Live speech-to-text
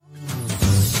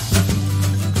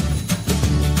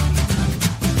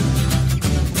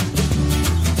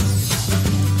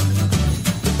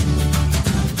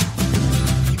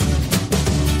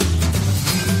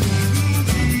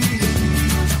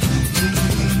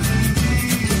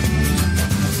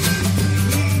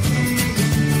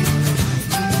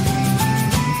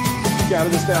Scatter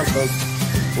this down,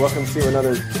 folks. Welcome to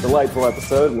another delightful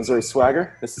episode of Missouri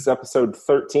Swagger. This is episode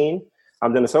 13.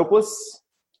 I'm Dennis Hopeless.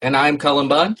 And I'm Cullen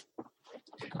Bunn.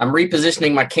 I'm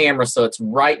repositioning my camera so it's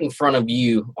right in front of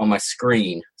you on my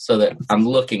screen so that I'm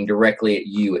looking directly at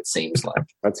you, it seems like.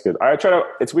 That's good. I try to.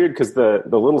 It's weird because the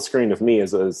little screen of me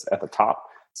is at the top.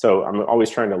 So I'm always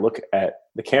trying to look at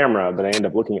the camera, but I end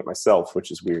up looking at myself, which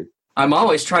is weird. I'm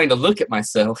always trying to look at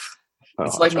myself.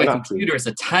 It's like my computer is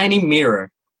a tiny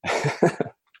mirror.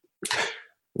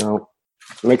 No,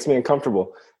 it makes me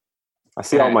uncomfortable. I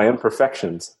see all my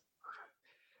imperfections.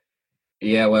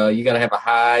 Yeah, well, you got to have a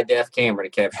high-def camera to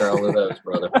capture all of those,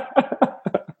 brother.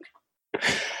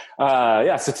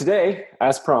 So today,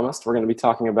 as promised, we're going to be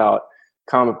talking about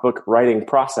comic book writing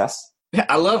process.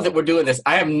 I love that we're doing this.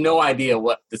 I have no idea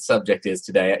what the subject is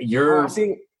today.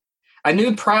 I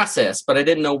knew process, but I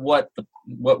didn't know what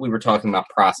we were talking about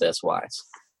process-wise.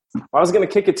 I was going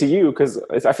to kick it to you because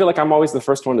I feel like I'm always the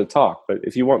first one to talk. But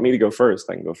if you want me to go first,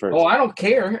 I can go first. Oh, I don't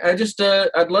care. I just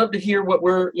I'd love to hear what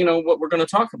we're going to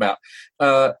talk about.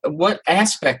 What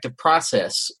aspect of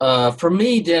process? For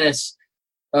me, Dennis,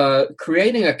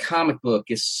 creating a comic book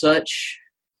is such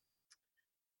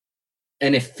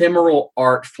an ephemeral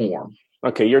art form.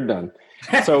 Okay, you're done.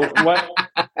 So what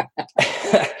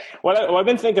I've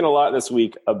been thinking a lot this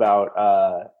week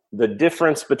about the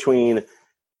difference between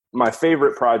my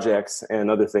favorite projects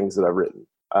and other things that I've written,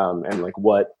 and like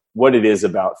what it is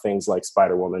about things like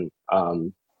Spider-Woman,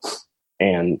 and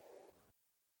I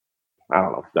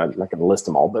don't know, I'm not going to list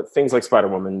them all, but things like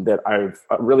Spider-Woman that I've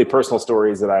really personal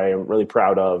stories that I am really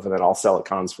proud of, and that I'll sell at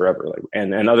cons forever, like,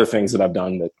 and other things that I've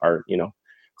done that are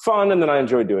fun and that I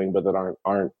enjoy doing, but that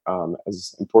aren't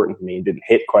as important to me, didn't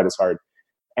hit quite as hard.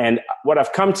 And what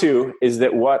I've come to is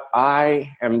that what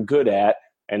I am good at,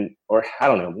 or I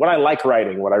don't know, what I like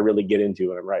writing, what I really get into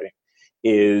when I'm writing,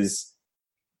 is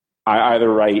I either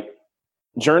write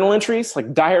journal entries,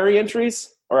 like diary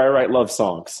entries, or I write love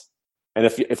songs. And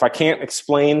if I can't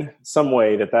explain some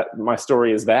way that my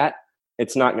story is that,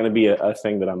 it's not going to be a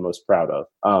thing that I'm most proud of.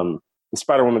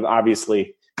 Spider-Woman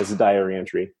obviously is a diary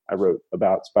entry. I wrote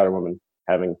about Spider-Woman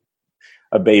having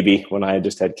a baby when I had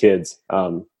just had kids.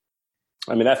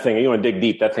 That thing, you want to dig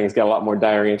deep, that thing's got a lot more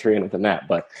diary entry in it than that,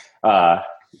 but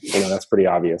that's pretty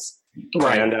obvious.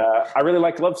 Right. And I really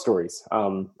like love stories. I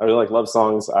really like love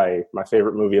songs. My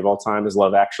favorite movie of all time is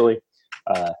Love Actually.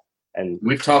 And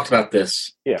we've talked about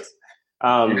this. Yes.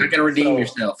 You're not going to redeem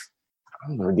yourself.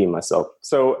 I'm going to redeem myself.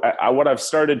 So what I've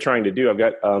started trying to do, I've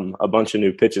got a bunch of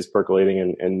new pitches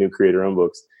percolating and new creator-owned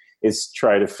books, is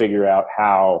try to figure out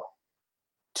how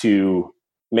to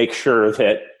make sure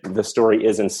that the story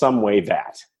is in some way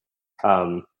that.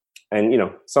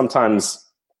 Sometimes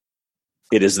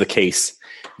it is the case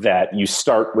that you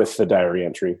start with the diary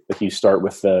entry, that you start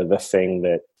with the thing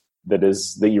that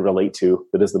you relate to,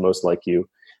 that is the most like you.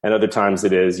 And other times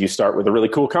it is you start with a really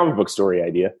cool comic book story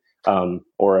idea,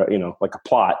 or like a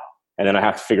plot, and then I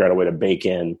have to figure out a way to bake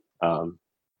in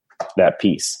that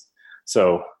piece.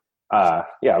 So I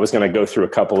was going to go through a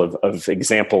couple of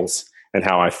examples and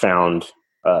how I found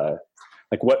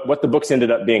like what the books ended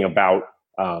up being about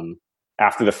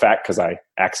after the fact, because I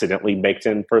accidentally baked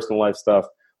in personal life stuff,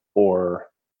 or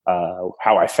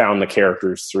how I found the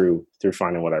characters through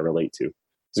finding what I relate to. I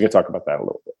was going to talk about that a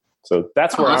little bit. So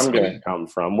that's where I'm going to come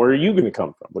from. Where are you going to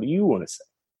come from? What do you want to say?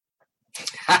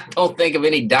 I don't think of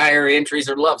any diary entries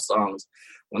or love songs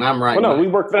when I'm writing. Well, no, we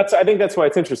work. I think that's why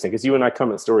it's interesting, because you and I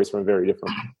come at stories from very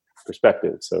different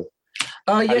perspectives. So,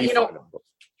 I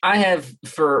have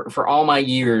for all my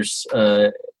years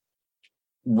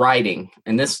writing,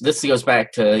 and this goes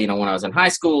back to when I was in high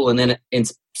school, and then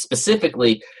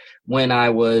specifically when I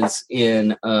was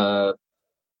in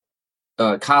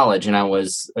college, and I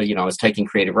was taking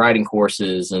creative writing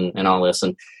courses and all this,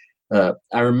 and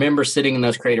I remember sitting in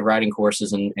those creative writing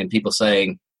courses and people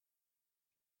saying,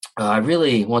 I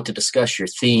really want to discuss your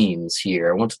themes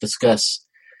here. I want to discuss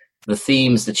the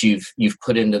themes that you've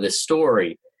put into this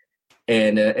story.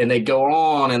 And they go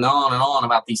on and on and on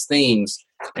about these themes.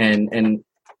 And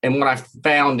what I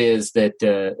found is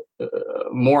that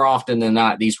more often than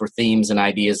not, these were themes and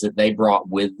ideas that they brought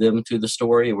with them to the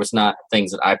story. It was not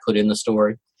things that I put in the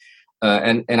story.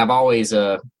 And I've always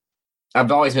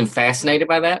been fascinated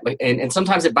by that. And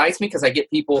sometimes it bites me, because I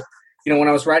get people, when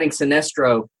I was writing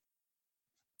Sinestro,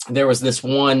 there was this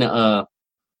one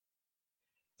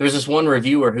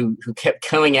reviewer who kept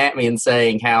coming at me and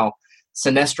saying how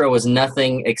Sinestro was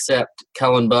nothing except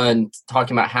Cullen Bunn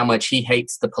talking about how much he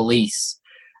hates the police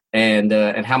and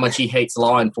how much he hates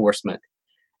law enforcement.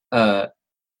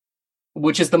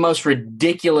 which is the most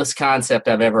ridiculous concept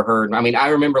I've ever heard. I mean, I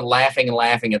remember laughing and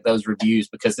laughing at those reviews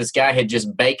because this guy had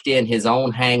just baked in his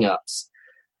own hangups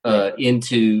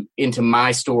into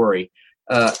my story.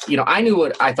 I knew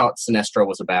what I thought Sinestro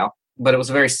was about, but it was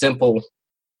a very simple,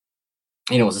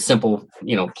 it was a simple,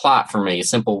 plot for me, a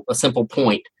simple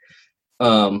point.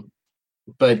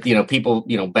 But people,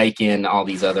 bake in all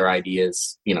these other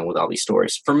ideas, with all these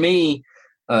stories. For me,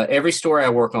 every story I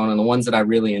work on and the ones that I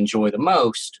really enjoy the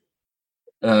most,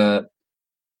 it's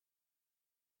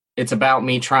about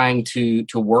me trying to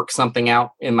work something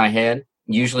out in my head.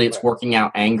 Usually it's working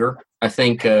out anger. I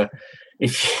think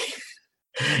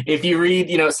if you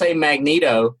read, say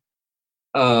Magneto,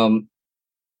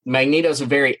 Magneto's a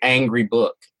very angry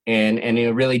book, and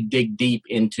really dig deep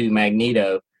into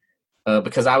Magneto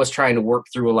because I was trying to work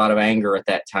through a lot of anger at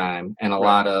that time and a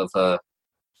lot of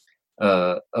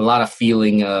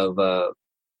feeling of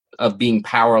being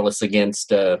powerless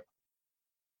against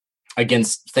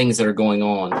things that are going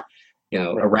on,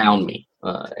 around me,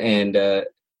 and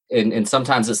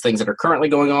sometimes it's things that are currently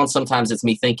going on. Sometimes it's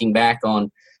me thinking back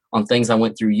on things I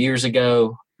went through years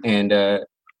ago and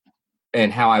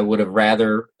how I would have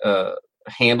rather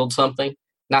handled something.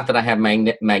 Not that I have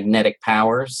magnetic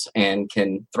powers and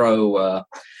can throw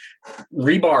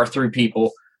rebar through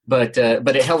people, but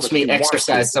it helps me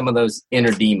exercise some of those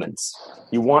inner demons.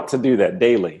 You want to do that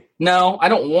daily? No, I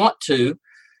don't want to.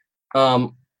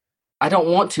 I don't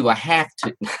want to. I have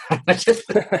to.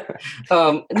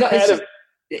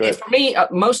 For me,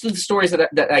 most of the stories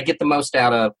that I get the most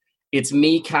out of, it's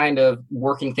me kind of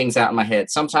working things out in my head.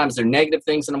 Sometimes they're negative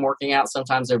things that I'm working out.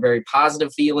 Sometimes they're very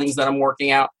positive feelings that I'm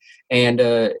working out. And,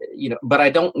 but I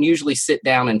don't usually sit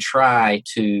down and I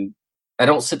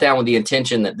don't sit down with the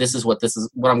intention that this is what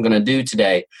I'm going to do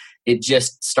today. It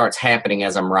just starts happening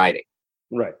as I'm writing.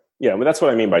 Right. Yeah. I mean, that's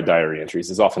what I mean by diary entries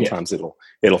is oftentimes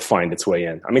it'll find its way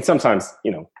in. I mean, sometimes,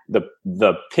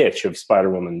 the pitch of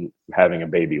Spider-Woman having a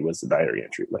baby was the diary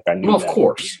entry. Like I knew of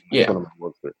course. Yeah.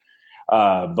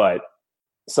 But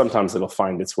sometimes it'll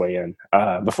find its way in.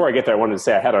 Before I get there, I wanted to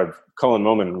say I had a Cullen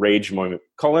Bunn rage moment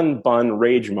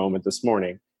this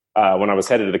morning. When I was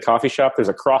headed to the coffee shop, there's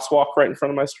a crosswalk right in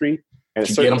front of my street. And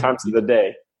at certain times of the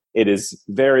day, it is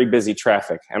very busy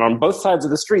traffic. And on both sides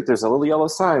of the street, there's a little yellow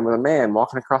sign with a man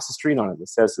walking across the street on it that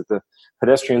says that the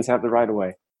pedestrians have the right of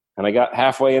way. And I got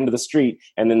halfway into the street,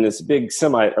 and then this big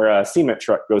cement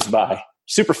truck goes by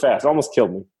super fast, almost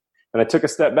killed me. And I took a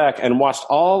step back and watched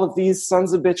all of these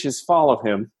sons of bitches follow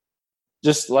him.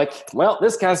 Just like, well,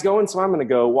 this guy's going, so I'm going to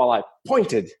go, while I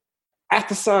pointed at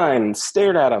the sign and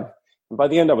stared at him. And by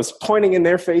the end, I was pointing in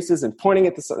their faces and pointing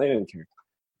at the sign. They didn't care.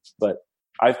 But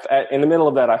in the middle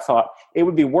of that, I thought it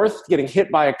would be worth getting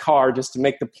hit by a car just to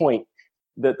make the point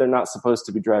that they're not supposed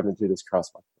to be driving through this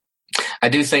crosswalk. I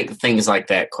do think things like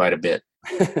that quite a bit.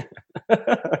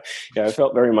 Yeah, I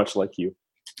felt very much like you.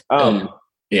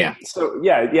 Yeah. So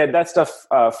that stuff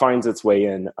finds its way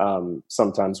in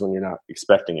sometimes when you're not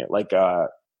expecting it. Like,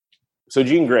 so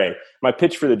Jean Grey, my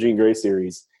pitch for the Jean Grey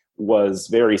series was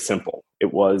very simple.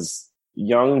 It was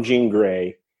young Jean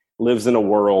Grey lives in a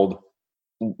world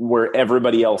where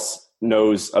everybody else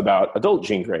knows about adult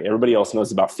Jean Grey. Everybody else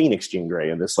knows about Phoenix Jean Grey,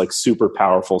 and this like super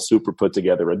powerful, super put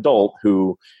together adult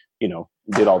who,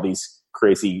 did all these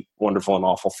crazy, wonderful, and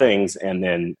awful things, and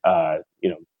then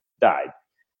died.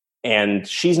 And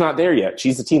she's not there yet.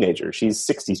 She's a teenager. She's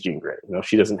 60s Jean Grey.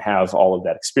 She doesn't have all of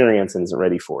that experience and isn't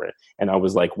ready for it. And I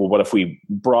was like, well, what if we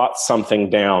brought something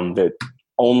down that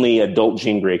only adult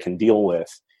Jean Grey can deal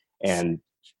with? And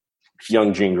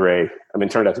young Jean Grey,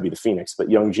 it turned out to be the Phoenix,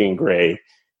 but young Jean Grey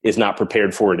is not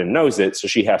prepared for it and knows it. So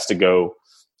she has to go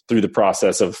through the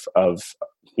process of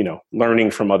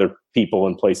learning from other people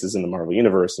and places in the Marvel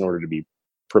Universe in order to be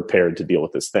prepared to deal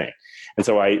with this thing. And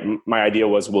so my idea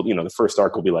was, well, the first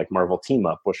arc will be like Marvel Team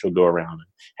Up, where she'll go around and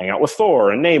hang out with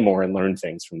Thor and Namor and learn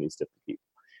things from these different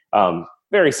people.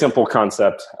 Very simple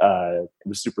concept. It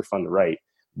was super fun to write.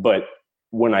 But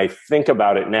when I think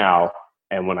about it now,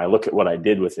 and when I look at what I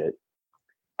did with it,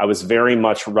 I was very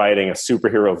much writing a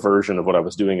superhero version of what I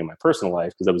was doing in my personal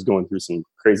life, because I was going through some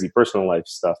crazy personal life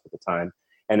stuff at the time.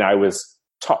 And I was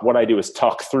what I do is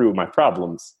talk through my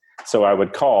problems. So I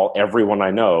would call everyone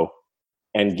I know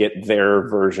and get their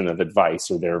version of advice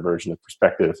or their version of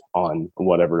perspective on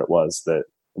whatever it was I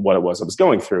was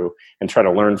going through, and try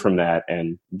to learn from that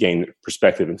and gain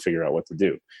perspective and figure out what to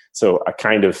do. So I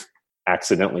kind of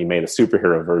accidentally made a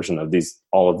superhero version of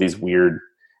all of these weird,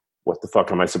 what the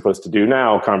fuck am I supposed to do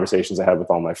now conversations I had with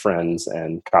all my friends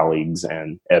and colleagues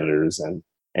and editors and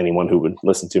anyone who would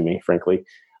listen to me, frankly.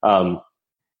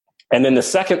 And then the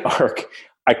second arc,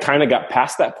 I kind of got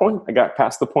past that point. I got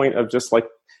past the point of just like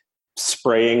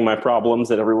spraying my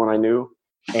problems at everyone I knew.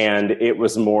 And it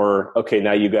was more, okay,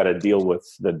 now you got to deal with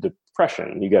the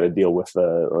depression. You got to deal with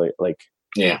the,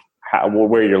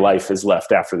 where your life is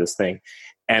left after this thing.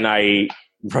 And I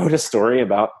wrote a story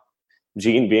about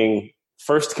Jean being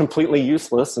first completely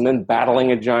useless and then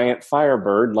battling a giant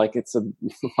firebird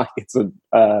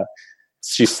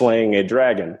she's slaying a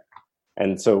dragon.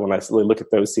 And so when I look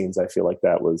at those scenes, I feel like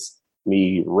that was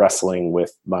me wrestling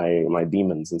with my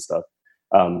demons and stuff.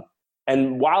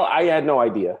 And while I had no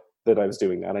idea that I was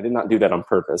doing that, I did not do that on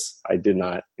purpose. I did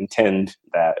not intend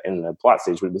that in the plot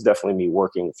stage, but it was definitely me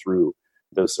working through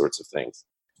those sorts of things.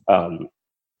 And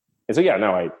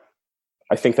so,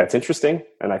 I think that's interesting.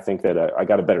 And I think that I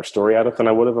got a better story out of it than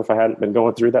I would have if I hadn't been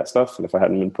going through that stuff and if I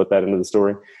hadn't been put that into the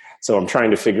story. So I'm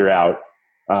trying to figure out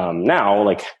now,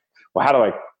 how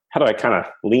do I kind of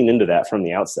lean into that from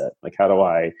the outset? Like, how do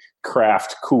I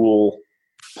craft cool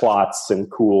plots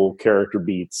and cool character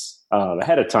beats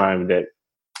ahead of time that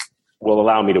will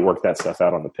allow me to work that stuff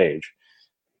out on the page?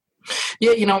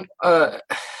 Yeah,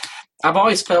 I've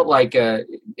always felt like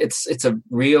it's a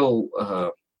real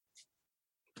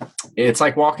it's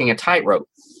like walking a tightrope,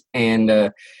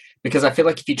 and because I feel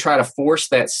like if you try to force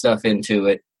that stuff into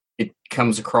it, it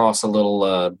comes across a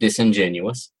little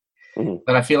disingenuous. Mm-hmm.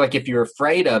 But I feel like if you're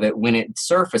afraid of it when it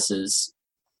surfaces,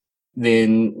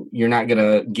 then you're not going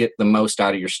to get the most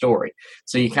out of your story.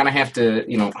 So you kind of have to,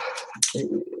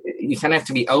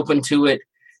 be open to it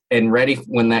and ready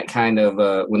when that kind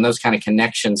of when those kind of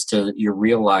connections to your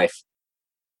real life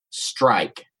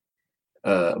strike.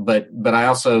 But I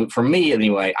also, for me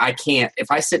anyway, I can't,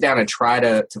 if I sit down and try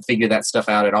to figure that stuff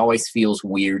out, it always feels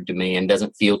weird to me and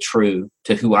doesn't feel true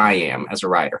to who I am as a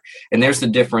writer. And there's the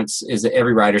difference, is that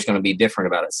every writer's going to be different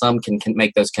about it. Some can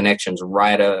make those connections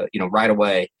right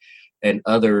away, and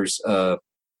others,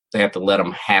 they have to let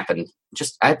them happen.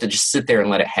 I have to just sit there and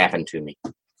let it happen to me.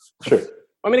 Sure.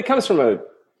 I mean, it comes from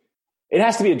it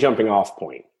has to be a jumping off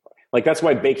point. Like, that's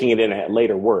why baking it in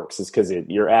later works, is because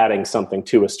you're adding something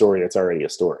to a story that's already a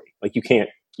story. Like,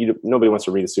 nobody wants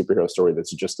to read a superhero story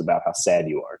that's just about how sad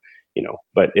you are,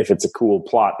 but if it's a cool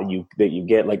plot that you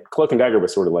get, like Cloak and Dagger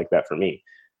was sort of like that for me.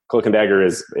 Cloak and Dagger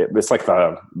it's like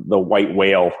the white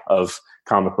whale of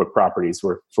comic book properties,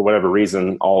 where for whatever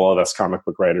reason, all of us comic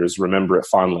book writers remember it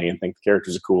fondly and think the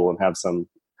characters are cool and have some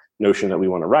notion that we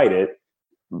want to write it,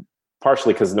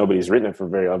 partially because nobody's written it for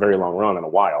a very long run in a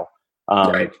while.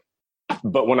 Right.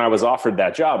 But when I was offered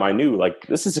that job, I knew, like,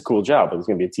 this is a cool job. It's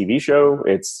going to be a TV show.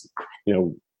 It's,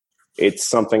 it's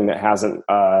something that hasn't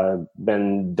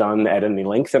been done at any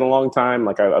length in a long time.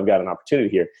 Like, I've got an opportunity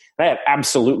here. And I had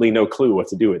absolutely no clue what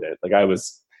to do with it. Like, I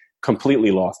was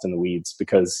completely lost in the weeds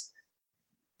because,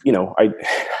 I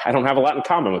don't have a lot in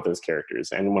common with those characters.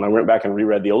 And when I went back and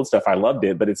reread the old stuff, I loved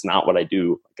it, but it's not what I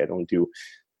do. Like, I don't do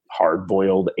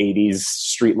hard-boiled 80s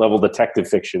street-level detective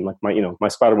fiction. Like, my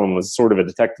Spider-Woman was sort of a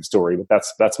detective story, but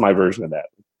that's my version of that.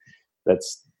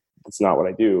 That's not what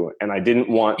I do, and I didn't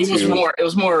want to. It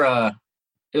was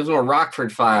more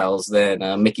Rockford Files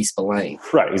than Mickey Spillane.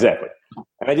 Right, exactly.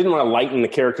 And I didn't want to lighten the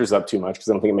characters up too much because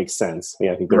I don't think it makes sense.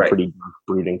 I think they're pretty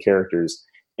brooding characters.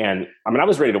 And I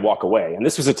was ready to walk away. And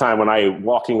this was a time when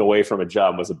walking away from a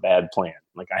job was a bad plan.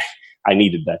 Like, I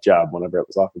needed that job whenever it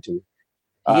was offered to me.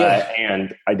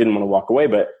 And I didn't want to walk away,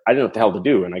 but I didn't know what the hell to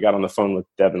do. And I got on the phone with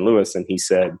Devin Lewis, and he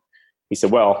said,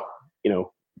 well,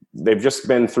 they've just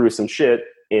been through some shit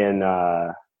in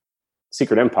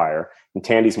Secret Empire, and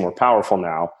Tandy's more powerful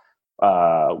now.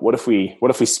 What if we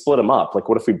split them up? Like,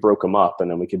 what if we broke them up,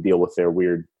 and then we could deal with their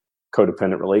weird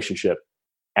codependent relationship?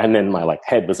 And then my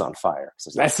head was on fire. So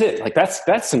that's it. Like,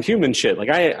 that's some human shit. Like,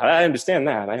 I understand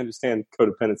that. I understand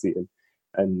codependency,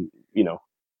 and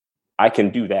I can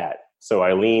do that. So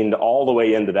I leaned all the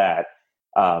way into that.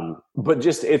 But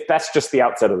if that's just the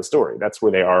outset of the story, that's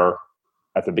where they are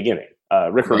at the beginning.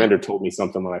 Rick Remender told me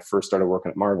something when I first started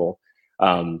working at Marvel,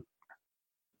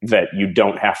 that you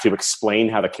don't have to explain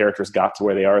how the characters got to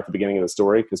where they are at the beginning of the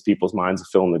story, because people's minds will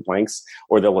fill in the blanks,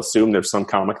 or they'll assume there's some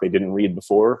comic they didn't read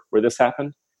before where this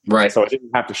happened. Right. So I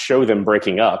didn't have to show them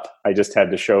breaking up. I just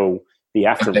had to show the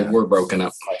aftermath. They were broken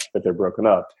up. That they're broken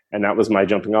up. And that was my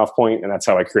jumping off point, and that's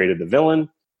how I created the villain.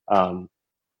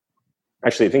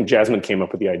 Actually, I think Jasmine came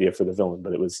up with the idea for the villain,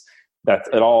 but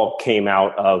it all came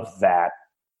out of that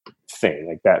thing,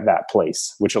 like that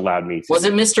place, which allowed me to. Was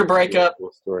it Mr. Breakup?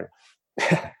 Story.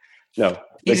 No.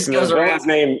 He just goes around.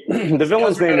 The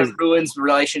villain's name is ruins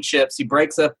relationships. He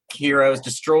breaks up heroes,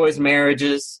 destroys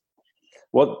marriages.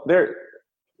 Well,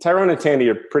 Tyrone and Tandy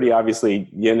are pretty obviously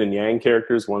yin and yang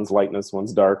characters. One's lightness,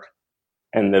 one's dark.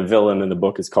 And the villain in the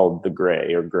book is called the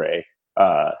Gray,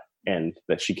 and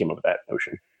that she came up with that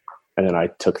notion. And then I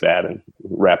took that and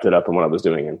wrapped it up in what I was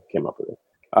doing and came up with it.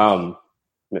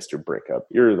 Mr. Breakup,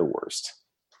 you're the worst.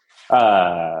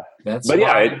 That's but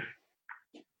yeah,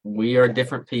 we are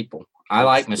different people. I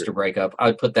like Mr. Breakup. I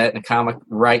would put that in a comic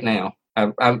right now.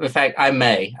 In fact, I'm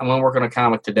going to work on a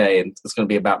comic today, and it's going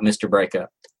to be about Mr. Breakup.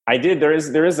 I did. There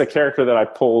is a character that I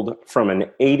pulled from an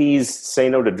 80s Say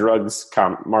No to Drugs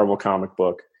Marvel comic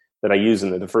book that I use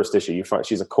in the first issue.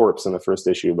 She's a corpse in the first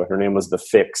issue, but her name was The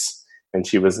Fix, and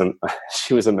she was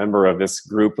a member of this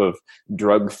group of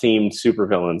drug-themed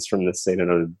supervillains from the Say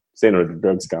No to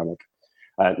Drugs comic.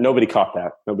 Nobody caught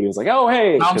that. Nobody was like, "Oh,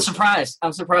 hey!" I'm surprised.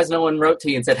 I'm surprised no one wrote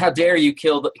to you and said, "How dare you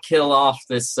kill off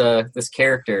this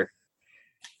character?"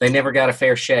 They never got a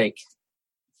fair shake.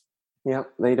 Yeah,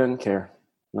 they didn't care.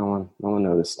 No one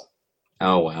noticed.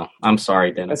 Oh well, I'm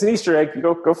sorry, Dennis. That's an Easter egg.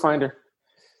 Go find her.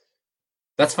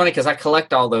 That's funny because I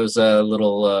collect all those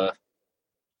little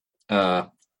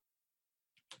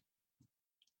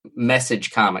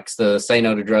message comics, the Say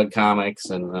No to Drug comics,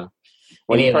 and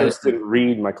well, you probably didn't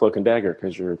read my Cloak and Dagger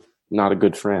because you're not a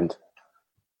good friend.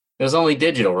 It was only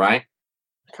digital, right?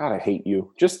 God, I hate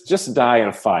you. Just die in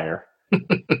a fire.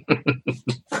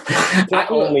 It's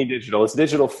not only digital. It's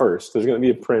digital first. There's going to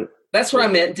be a print. That's what I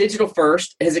meant. Digital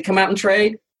first. Has it come out in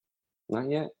trade? Not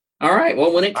yet. All right.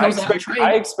 Well, when it comes out in trade,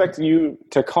 I expect you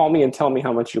to call me and tell me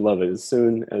how much you love it as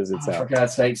soon as it's out. For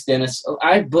God's sakes, Dennis,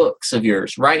 I have books of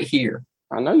yours right here.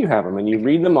 I know you have them, and you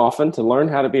read them often to learn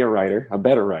how to be a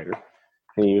better writer.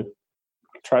 And you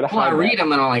try to hide. Well, I read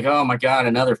them, and I'm like, oh my God,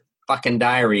 another fucking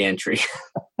diary entry.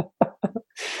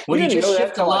 Well, you just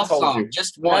shift to a love song.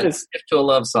 Just one. Shift to a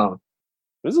love song.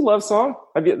 There's a love song.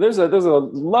 There's a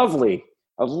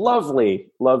lovely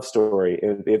love story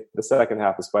in the second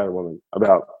half of Spider-Woman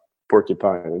about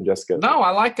Porcupine and Jessica. No, I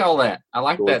like all that. I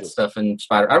like that stuff in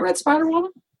Spider. I read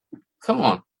Spider-Woman. Come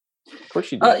on. Of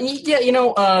course you did. Yeah,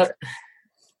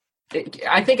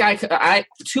 I think I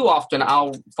too often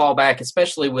I'll fall back,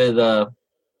 especially with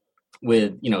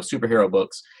superhero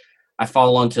books. I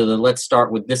fall onto let's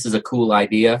start with this is a cool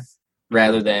idea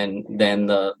rather than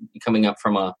the coming up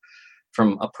from a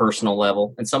personal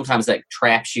level. And sometimes that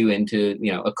traps you into,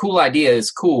 a cool idea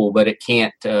is cool, but it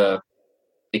can't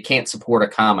support a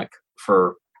comic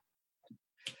for,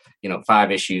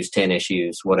 5 issues, 10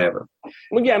 issues, whatever.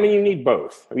 Well, yeah, I mean, you need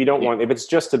both. You don't want, if it's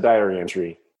just a diary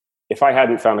entry, if I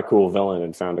hadn't found a cool villain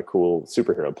and found a cool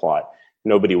superhero plot,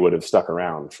 nobody would have stuck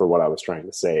around for what I was trying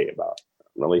to say about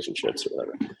relationships or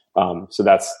whatever. So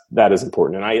that is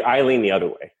important. And I lean the other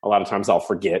way. A lot of times I'll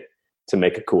forget to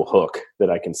make a cool hook that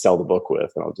I can sell the book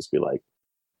with. And I'll just be like,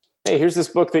 hey, here's this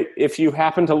book that if you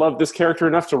happen to love this character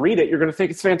enough to read it, you're going to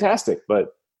think it's fantastic. But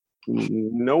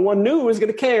no one knew was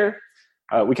going to care.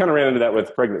 We kind of ran into that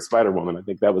with Pregnant Spider-Woman. I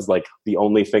think that was like the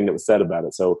only thing that was said about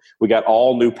it. So we got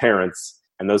all new parents,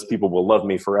 and those people will love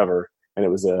me forever. And it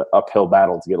was an uphill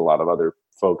battle to get a lot of other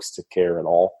folks to care at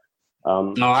all.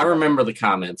 No, I remember the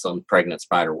comments on Pregnant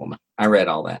Spider-Woman. I read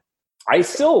all that. I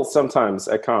still sometimes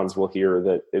at cons will hear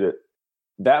that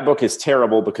that book is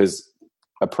terrible because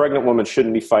a pregnant woman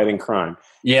shouldn't be fighting crime.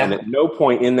 Yeah. And at no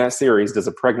point in that series does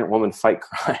a pregnant woman fight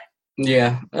crime.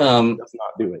 Yeah. Does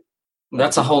not do it.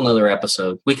 That's a whole nother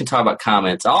episode. We can talk about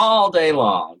comments all day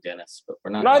long, Dennis, but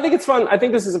we're not. No, I think it's fun. I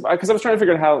think this is because I was trying to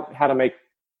figure out how to make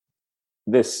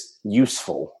this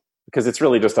useful, because it's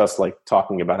really just us like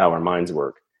talking about how our minds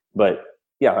work. But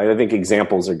yeah, I think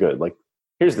examples are good. Like,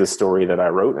 here's this story that I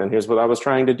wrote, and here's what I was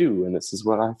trying to do, and this is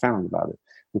what I found about it.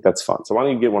 I think that's fun. So why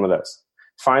don't you get one of those?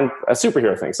 Find a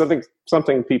superhero thing, something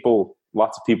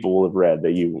lots of people will have read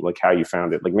that you like, how you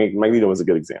found it. Like Magneto was a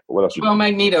good example. What else? Well,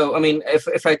 Magneto. I mean,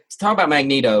 if I talk about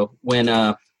Magneto, when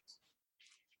when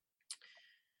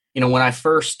I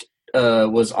first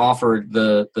was offered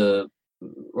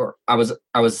or I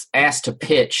was asked to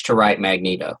pitch to write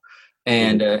Magneto.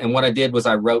 And what I did was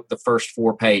I wrote the first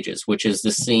 4 pages, which is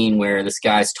the scene where this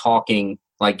guy's talking,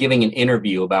 like giving an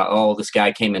interview about, this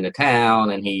guy came into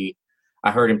town and I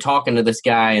heard him talking to this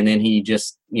guy, and then he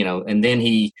just, and then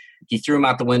he threw him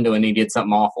out the window and he did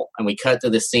something awful. And we cut to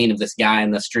this scene of this guy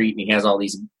in the street, and he has all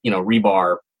these,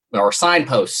 rebar or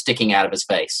signposts sticking out of his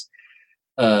face.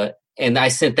 And I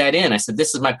sent that in. I said,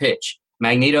 this is my pitch.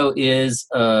 Magneto is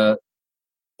a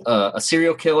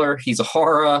serial killer. He's a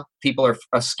horror. People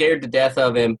are scared to death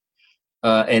of him.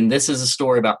 And this is a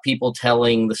story about people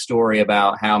telling the story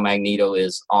about how Magneto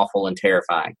is awful and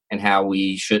terrifying, and how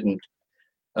we shouldn't,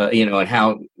 and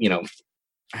how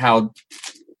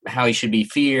he should be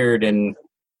feared, and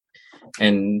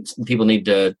people need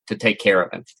to take care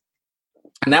of him.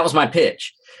 And that was my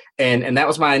pitch. And that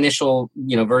was my initial,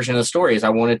 version of the story. Is I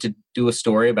wanted to do a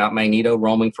story about Magneto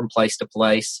roaming from place to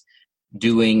place,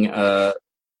 doing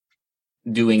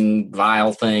doing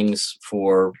vile things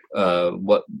for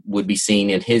what would be seen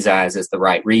in his eyes as the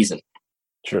right reason.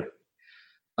 Sure.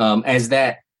 As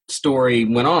that story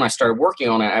went on, I started working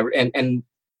on it. And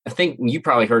I think you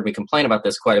probably heard me complain about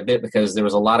this quite a bit because there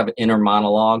was a lot of inner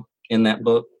monologue in that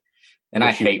book. And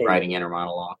I hate writing inner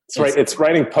monologue. It's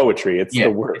writing poetry. It's the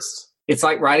worst. It's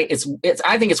like writing. It's.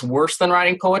 I think it's worse than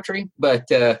writing poetry,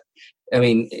 but I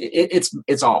mean, it's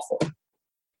awful.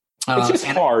 It's just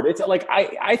hard. It's like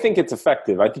I think it's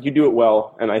effective. I think you do it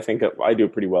well, and I think I do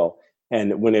it pretty well.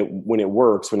 And when it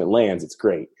works, when it lands, it's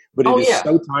great. But it is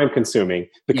so time consuming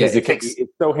because it's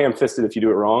so ham fisted if you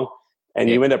do it wrong, and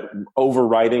you end up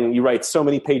overwriting. You write so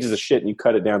many pages of shit, and you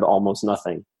cut it down to almost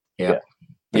nothing. Yeah.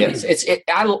 Yes,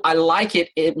 I like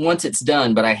it once it's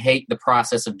done, but I hate the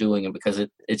process of doing it because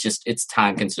it's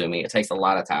time consuming. It takes a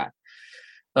lot of time.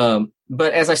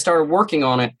 But as I started working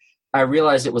on it, I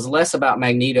realized it was less about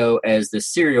Magneto as the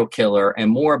serial killer and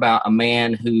more about a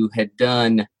man who had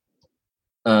done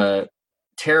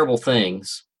terrible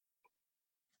things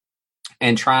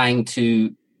and trying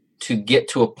to get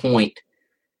to a point.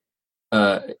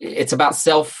 It's about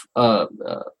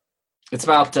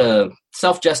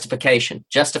self-justification,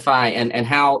 justify and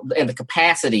how and the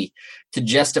capacity to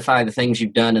justify the things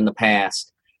you've done in the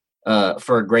past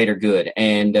for a greater good,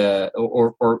 and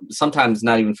or sometimes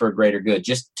not even for a greater good,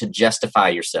 just to justify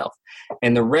yourself.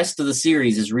 And the rest of the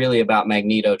series is really about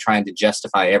Magneto trying to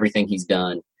justify everything he's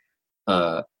done,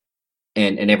 and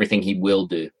everything he will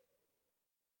do.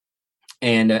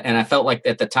 And I felt like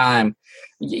at the time,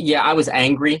 I was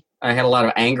angry. I had a lot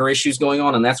of anger issues going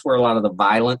on, and that's where a lot of the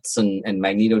violence and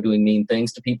Magneto doing mean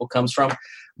things to people comes from.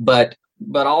 But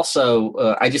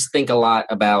also, I just think a lot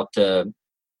about us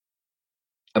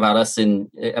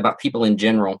about people in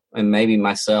general, and maybe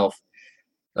myself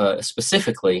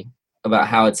specifically, about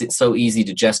how it's so easy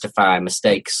to justify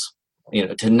mistakes.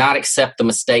 To not accept the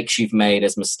mistakes you've made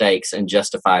as mistakes and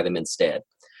justify them instead.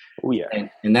 Oh yeah,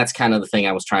 and that's kind of the thing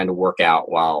I was trying to work out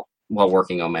while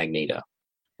working on Magneto.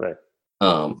 Right.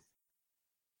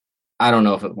 I don't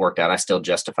know if it worked out. I still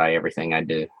justify everything I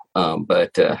do.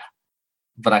 But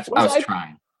I was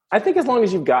trying. I think as long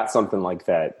as you've got something like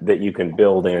that you can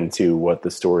build into what the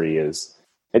story is.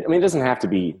 It doesn't have to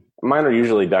be. Mine are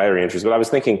usually diary entries, but I was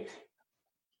thinking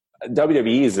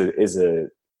WWE is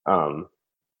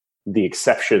the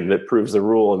exception that proves the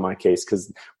rule in my case,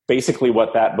 because basically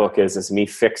what that book is me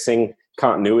fixing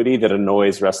continuity that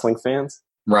annoys wrestling fans.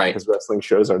 Right. Because wrestling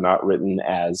shows are not written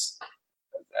as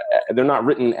a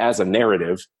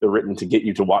narrative. They're written to get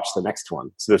you to watch the next one.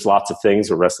 So there's lots of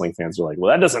things where wrestling fans are like,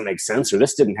 well, that doesn't make sense, or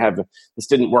this didn't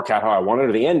work out how I wanted,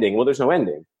 or the ending. Well, there's no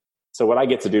ending. So what I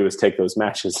get to do is take those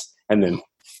matches and then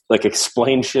like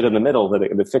explain shit in the middle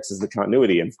that fixes the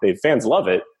continuity, and fans love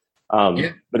it.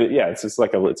 But it's just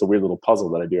like it's a weird little puzzle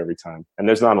that I do every time. And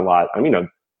there's not a lot.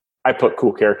 I put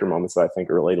cool character moments that I think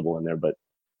are relatable in there, but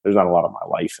there's not a lot of my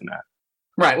life in that.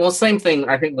 Right. Well, same thing,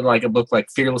 I think, with like a book like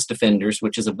Fearless Defenders,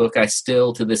 which is a book I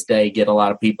still to this day get a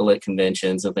lot of people at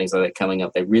conventions and things like that coming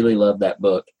up. They really love that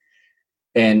book.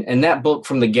 And that book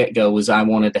from the get-go was I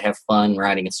wanted to have fun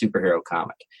writing a superhero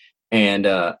comic. And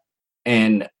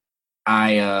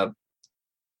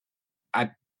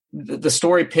the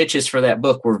story pitches for that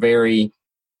book were very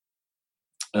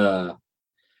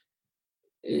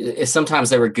sometimes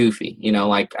they were goofy,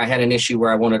 like I had an issue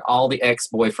where I wanted all the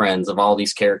ex-boyfriends of all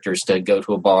these characters to go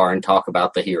to a bar and talk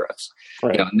about the heroes.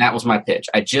 Right. And that was my pitch.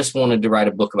 I just wanted to write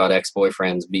a book about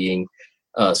ex-boyfriends being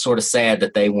sort of sad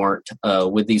that they weren't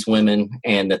with these women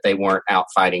and that they weren't out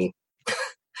fighting.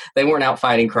 They weren't out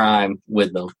fighting crime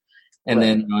with them. And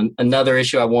then another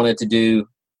issue I wanted to do,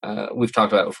 we've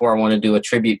talked about it before, I want to do a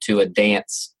tribute to a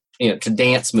dance, to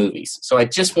dance movies. So I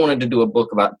just wanted to do a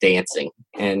book about dancing,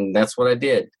 and that's what I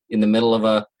did in the middle of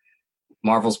a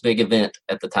Marvel's big event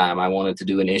at the time. I wanted to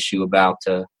do an issue about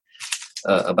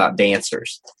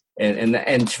dancers,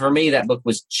 and for me that book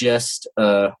was just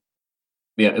it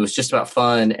was just about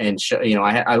fun and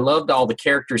I loved all the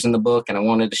characters in the book, and I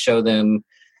wanted to show them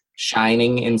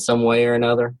shining in some way or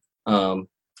another.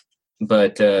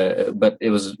 But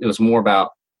it was more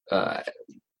about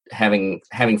having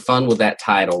fun with that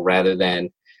title rather than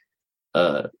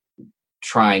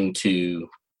trying to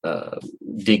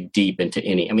dig deep into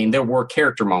any. There were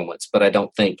character moments, but I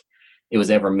don't think it was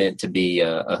ever meant to be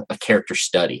a character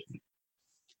study.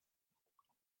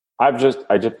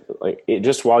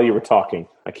 Just while you were talking,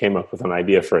 I came up with an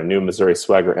idea for a new Missouri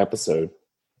Swagger episode,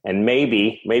 and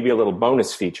maybe a little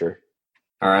bonus feature.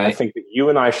 All right. I think that you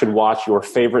and I should watch your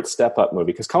favorite Step Up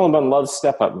movie, because Cullen Bunn loves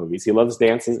Step Up movies. He loves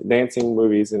dancing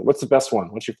movies. And what's the best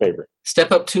one? What's your favorite?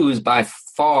 Step Up 2 is by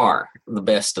far the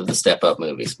best of the Step Up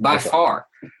movies. By far.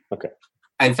 Okay.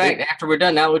 In fact, after we're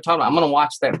done, now that we're talking, I'm going to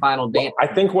watch that final dance. I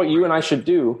think what you and I should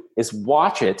do is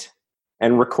watch it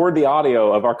and record the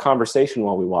audio of our conversation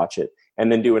while we watch it,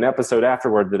 and then do an episode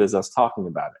afterward that is us talking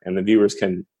about it. And the viewers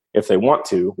can, if they want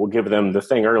to, we'll give them the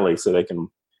thing early so they can,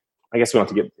 I guess we don't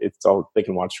have to get, it's all, they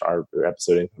can watch our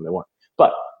episode anytime they want.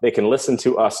 But they can listen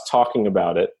to us talking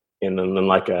about it in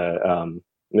like a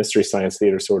Mystery Science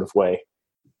Theater sort of way.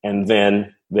 And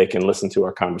then they can listen to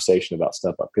our conversation about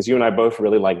Step Up. Because you and I both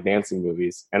really like dancing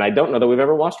movies. And I don't know that we've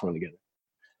ever watched one together.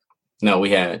 No,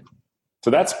 we haven't. So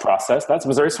that's process. That's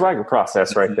Missouri Swagger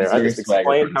process right there. I just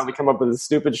explained how we come up with the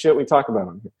stupid shit we talk about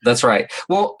on here. That's right.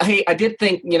 Well, hey, I did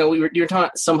think, you were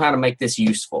talking somehow to make this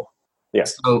useful.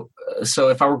 Yes. So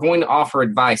if I were going to offer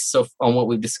advice on what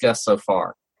we've discussed so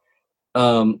far,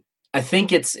 I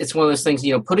think it's one of those things,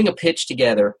 putting a pitch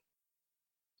together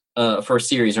for a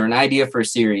series or an idea for a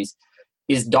series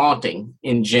is daunting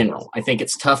in general. I think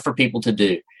it's tough for people to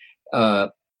do.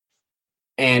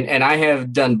 And I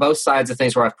have done both sides of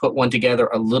things where I've put one together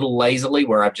a little lazily,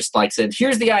 where I've just said,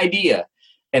 here's the idea.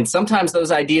 And sometimes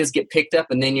those ideas get picked up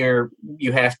and then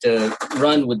you have to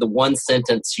run with the one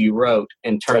sentence you wrote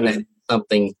and turn that into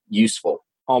something useful.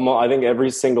 I think every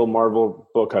single Marvel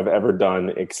book I've ever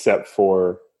done, except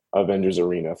for Avengers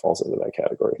Arena, falls into that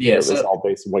category. Yeah, it was all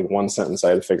based on one sentence. I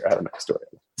had to figure out how to make a story.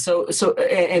 So,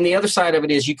 and the other side of it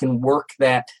is you can work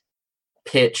that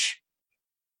pitch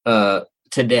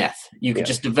to death. You can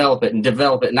just develop it.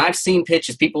 And I've seen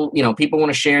pitches. People want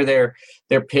to share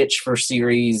their pitch for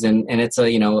series, and it's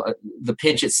the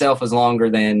pitch itself is longer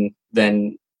than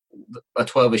a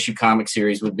 12-issue comic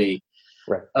series would be.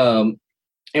 Right.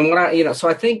 And what so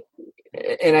I think,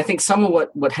 and I think some of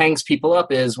what hangs people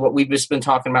up is what we've just been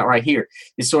talking about right here,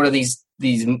 is sort of these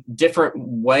different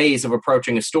ways of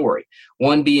approaching a story.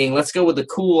 One being, let's go with the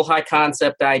cool high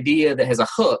concept idea that has a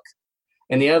hook,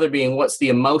 and the other being, what's the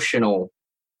emotional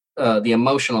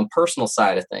and personal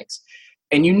side of things.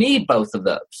 And you need both of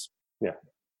those. Yeah.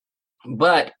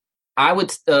 But I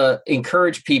would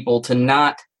encourage people to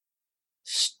not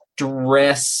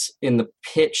stress in the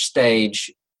pitch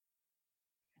stage.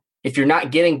 If you're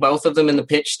not getting both of them in the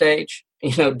pitch stage,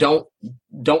 don't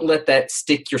let that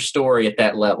stick your story at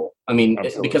that level. I mean,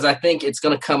 because I think it's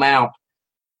going to come out.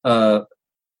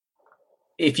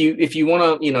 If you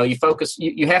want to, you focus.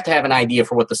 You have to have an idea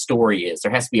for what the story is.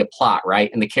 There has to be a plot,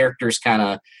 right? And the characters kind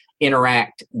of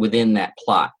interact within that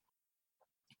plot.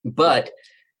 But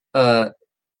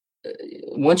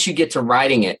once you get to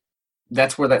writing it,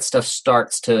 that's where that stuff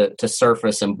starts to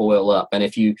surface and boil up. And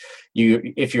if your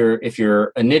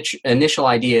initial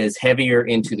idea is heavier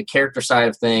into the character side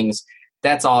of things,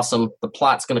 that's awesome. The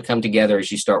plot's going to come together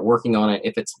as you start working on it.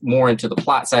 If it's more into the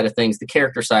plot side of things, the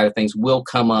character side of things will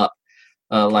come up.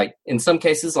 Like in some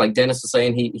cases, like Dennis was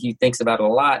saying, he thinks about it a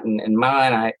lot. And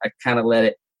mine, I kind of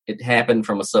let it happen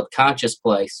from a subconscious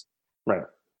place. Right.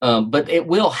 But it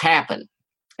will happen.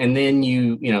 And then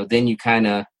you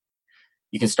can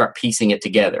start piecing it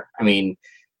together. I mean,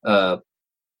 I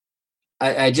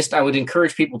would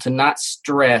encourage people to not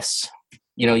stress,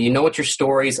 what your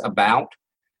story's about,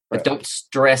 but don't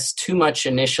stress too much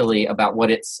initially about what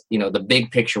it's, the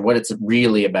big picture, what it's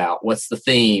really about, what's the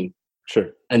theme.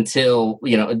 Sure. Until,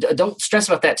 don't stress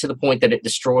about that to the point that it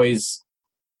destroys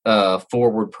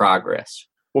forward progress.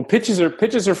 Well, pitches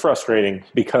are frustrating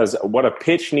because what a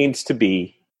pitch needs to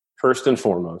be, first and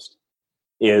foremost,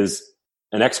 is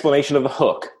an explanation of the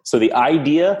hook. So the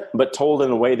idea, but told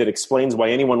in a way that explains why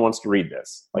anyone wants to read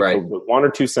this. Right. The one or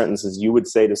two sentences you would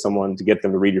say to someone to get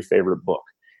them to read your favorite book.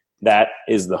 That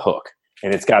is the hook.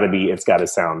 And it's got to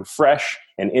sound fresh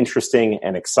and interesting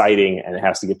and exciting, and it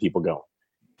has to get people going.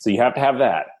 So you have to have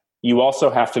that. You also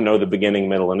have to know the beginning,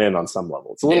 middle, and end on some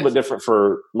level. It's a little bit different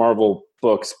for Marvel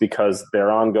books because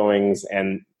they're ongoings,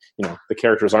 and the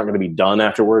characters aren't going to be done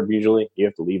afterward. Usually, you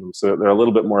have to leave them, so they're a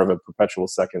little bit more of a perpetual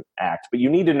second act. But you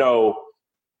need to know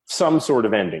some sort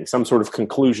of ending, some sort of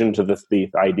conclusion to the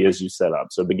ideas you set up.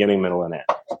 So beginning, middle, and end.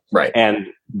 Right. And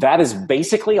that is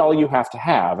basically all you have to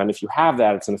have. And if you have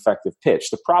that, it's an effective pitch.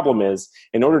 The problem is,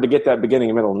 in order to get that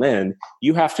beginning, middle, and end,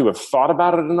 you have to have thought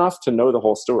about it enough to know the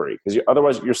whole story. Because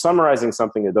otherwise, you're summarizing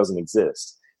something that doesn't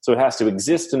exist. So it has to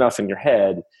exist enough in your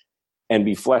head and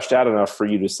be fleshed out enough for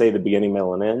you to say the beginning,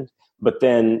 middle, and end. But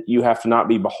then you have to not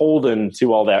be beholden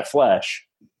to all that flesh,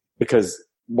 because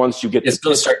once you get it's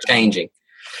going to start changing.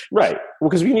 Right. Well,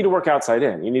 because you need to work outside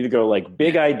in. You need to go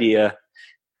big idea,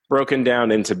 broken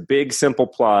down into big, simple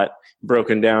plot,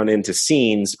 broken down into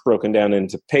scenes, broken down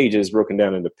into pages, broken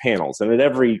down into panels. And at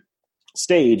every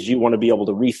stage, you want to be able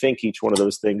to rethink each one of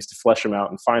those things to flesh them out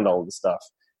and find all of the stuff.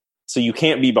 So you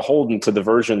can't be beholden to the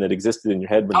version that existed in your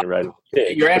head when you're writing.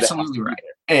 You're absolutely right.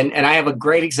 And I have a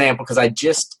great example because I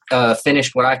just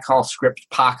finished what I call Script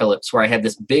Apocalypse, where I had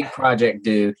this big project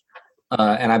due,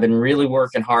 and I've been really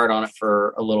working hard on it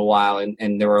for a little while,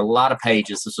 and there were a lot of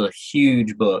pages. This was a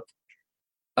huge book.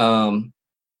 And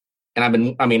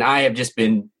I have just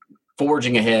been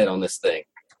forging ahead on this thing.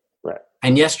 Right.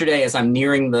 And yesterday, as I'm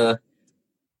nearing the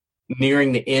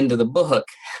end of the book,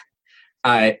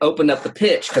 I opened up the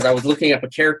pitch because I was looking up a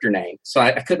character name. So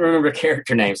I couldn't remember a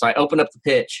character name. So I opened up the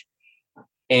pitch,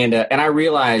 and I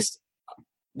realized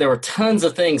there were tons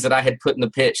of things that I had put in the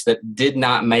pitch that did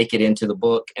not make it into the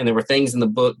book. And there were things in the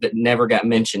book that never got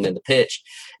mentioned in the pitch.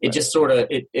 It just sort of,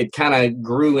 it kind of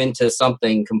grew into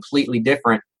something completely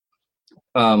different.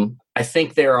 I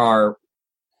think there are,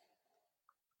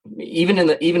 even in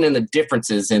the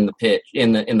differences in the pitch,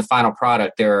 in the final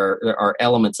product, there are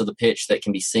elements of the pitch that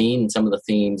can be seen in some of the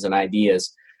themes and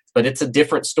ideas, but it's a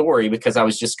different story because I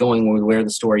was just going with where the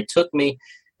story took me.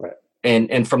 Right.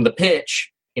 And from the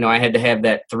pitch, I had to have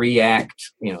that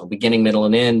 3-act, beginning, middle,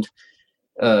 and end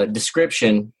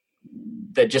description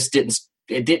that just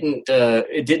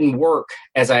didn't work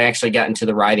as I actually got into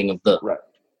the writing of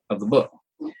the book.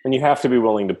 And you have to be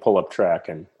willing to pull up track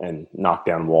and knock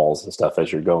down walls and stuff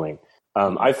as you're going.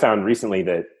 I've found recently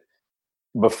that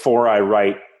before I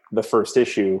write the first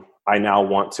issue, I now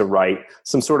want to write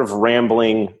some sort of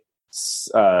rambling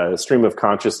stream of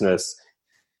consciousness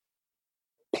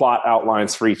plot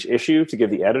outlines for each issue to give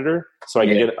the editor, so I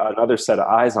can get another set of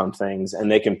eyes on things,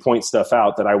 and they can point stuff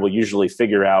out that I will usually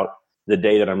figure out the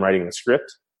day that I'm writing the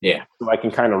script. Yeah. So I can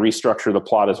kind of restructure the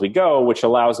plot as we go, which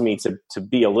allows me to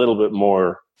be a little bit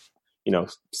more,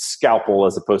 scalpel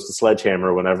as opposed to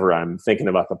sledgehammer whenever I'm thinking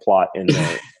about the plot in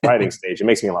the writing stage. It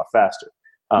makes me a lot faster.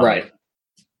 Right.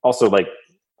 Also,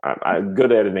 I'm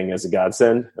good editing as a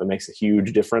godsend. It makes a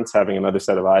huge difference having another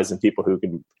set of eyes and people who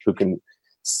can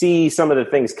see some of the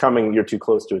things coming you're too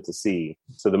close to it to see.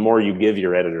 So the more you give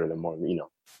your editor, the more,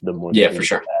 the more. Yeah, for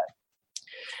sure.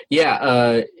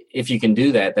 Yeah. If you can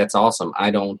do that, that's awesome.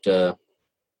 I don't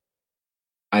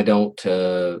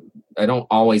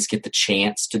always get the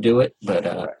chance to do it, but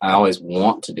I always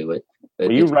want to do it.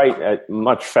 Well, you write at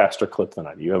much faster clip than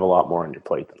I do. You have a lot more on your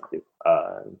plate than I do.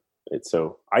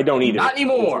 So I don't either. Not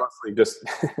anymore.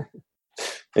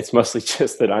 It's mostly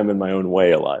just that I'm in my own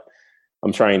way a lot.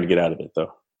 I'm trying to get out of it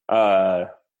though.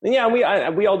 We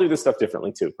all do this stuff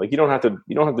differently too. Like you don't have to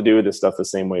do this stuff the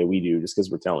same way we do just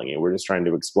because we're telling you. We're just trying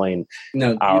to explain.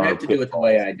 No, you have to do it the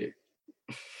way I do.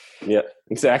 Yeah,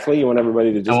 exactly. You want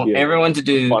everybody to just. I want everyone to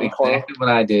do exactly what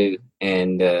I do,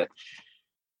 and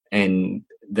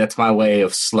that's my way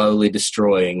of slowly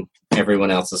destroying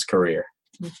everyone else's career.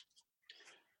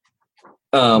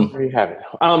 There you have it.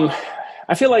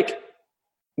 I feel like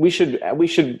we should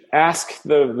ask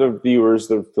the viewers,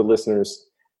 the listeners,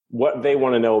 what they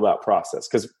want to know about process,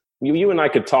 because you and I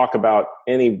could talk about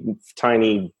any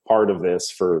tiny part of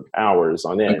this for hours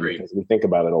on end because we think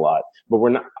about it a lot, but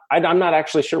I'm not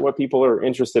actually sure what people are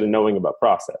interested in knowing about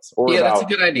process. That's a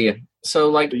good idea.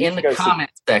 So in the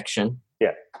comment section,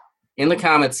 in the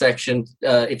comment section,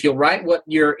 if you'll write what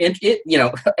you're in,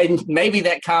 and maybe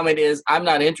that comment is, I'm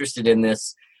not interested in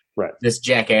this. Right. This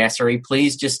jackassery.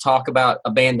 Please just talk about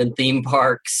abandoned theme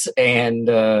parks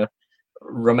and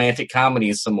romantic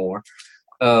comedies some more.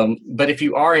 But if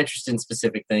you are interested in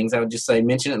specific things, I would just say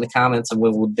mention it in the comments, and we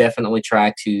will definitely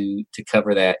try to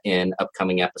cover that in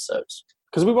upcoming episodes.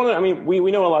 Because we want to.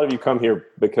 We know a lot of you come here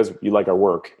because you like our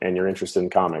work and you're interested in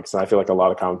comics, and I feel like a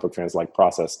lot of comic book fans like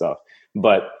process stuff.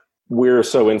 But we're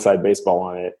so inside baseball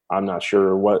on it, I'm not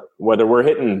sure whether we're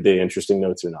hitting the interesting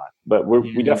notes or not. But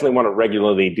we definitely want to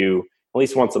regularly do, at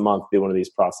least once a month, do one of these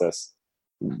process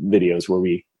videos where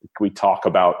we talk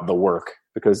about the work.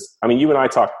 Because, you and I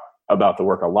talk about the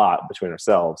work a lot between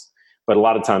ourselves, but a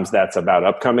lot of times that's about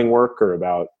upcoming work or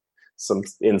about some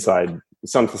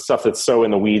stuff that's so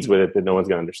in the weeds with it that no one's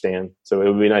going to understand. So it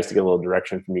would be nice to get a little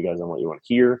direction from you guys on what you want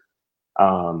to hear.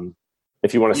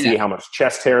 If you want to see how much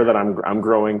chest hair that I'm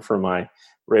growing for my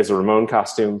Razor Ramon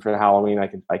costume for Halloween,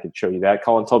 I could show you that.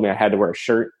 Colin told me I had to wear a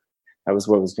shirt. That was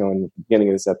what was going at the beginning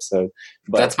of this episode.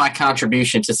 But that's my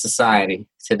contribution to society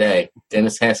today.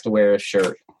 Dennis has to wear a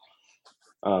shirt.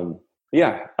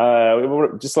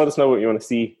 Just let us know what you want to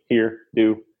see, hear,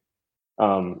 do.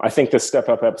 I think this Step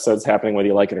Up episode is happening whether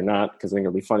you like it or not, because I think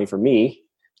it'll be funny for me.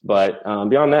 But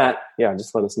beyond that,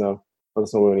 just let us know. Let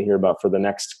us know what we want to hear about for the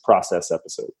next process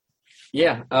episode.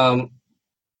 Yeah.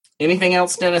 Anything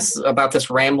else, Dennis, about this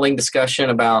rambling discussion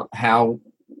about how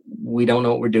we don't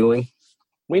know what we're doing?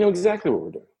 We know exactly what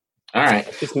we're doing. All right.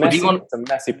 It's just messy. It's a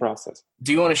messy process.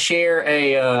 Do you want to share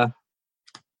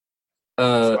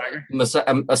A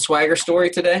swagger story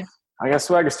today? I got a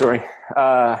swagger story.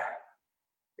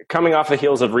 Coming off the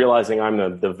heels of realizing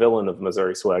I'm the villain of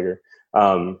Missouri Swagger,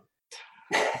 I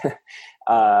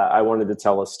wanted to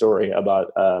tell a story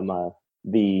about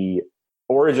the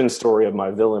origin story of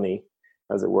my villainy,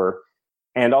 as it were.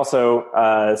 And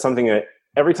also something that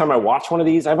every time I watch one of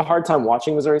these, I have a hard time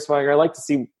watching Missouri Swagger. I like to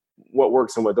see what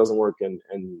works and what doesn't work and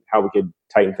how we could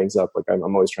tighten things up. Like I'm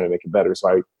always trying to make it better. So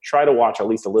I try to watch at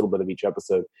least a little bit of each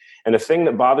episode. And the thing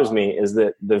that bothers me is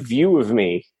that the view of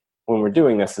me when we're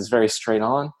doing this is very straight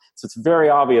on. So it's very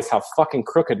obvious how fucking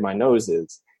crooked my nose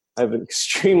is. I have an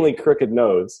extremely crooked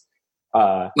nose.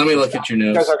 Let me look at your nose.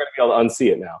 You guys aren't going to be able to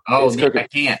unsee it now. Oh, I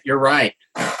can't. You're right.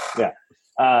 Yeah.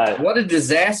 What a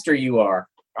disaster you are.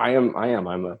 I am.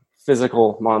 I'm a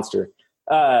physical monster.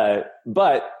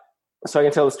 But so I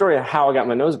can tell the story of how I got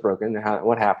my nose broken,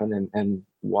 what happened, and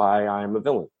why I'm a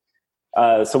villain.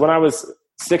 So when I was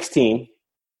 16,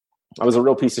 I was a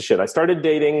real piece of shit. I started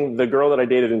dating the girl that I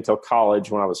dated until college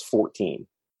when I was 14.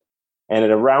 And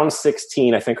at around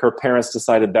 16, I think her parents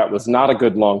decided that was not a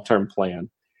good long-term plan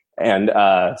and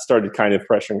started kind of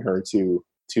pressuring her to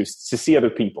see other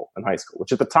people in high school,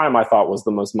 which at the time I thought was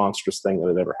the most monstrous thing that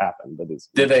had ever happened. But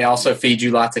did they also feed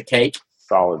you lots of cake?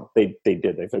 Solid. They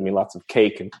did. They fed me lots of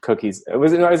cake and cookies. It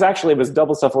was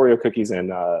double stuffed Oreo cookies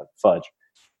and fudge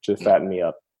to fatten me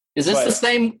up. Is this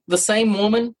the same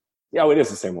woman? Yeah, it is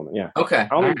the same woman. Yeah. Okay.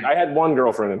 I had one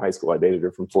girlfriend in high school. I dated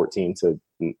her from 14 to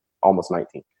almost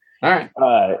 19. All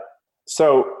right.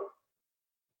 So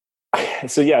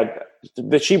yeah,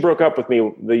 that she broke up with me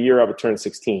the year I would turn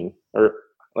 16, or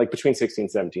like between 16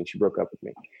 and 17, she broke up with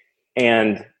me.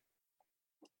 And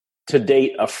to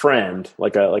date a friend,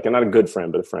 like not a good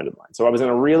friend, but a friend of mine. So I was in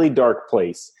a really dark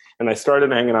place, and I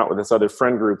started hanging out with this other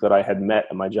friend group that I had met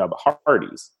at my job at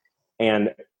Hardee's.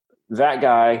 And that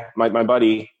guy, my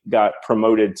buddy, got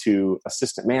promoted to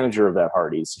assistant manager of that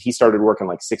Hardee's. He started working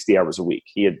like 60 hours a week.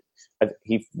 He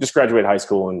just graduated high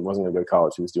school and wasn't going to go to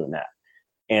college. He was doing that.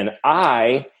 And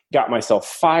I got myself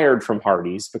fired from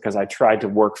Hardee's because I tried to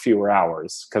work fewer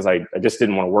hours because I just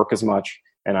didn't want to work as much.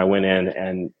 And I went in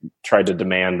and tried to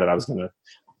demand that I was going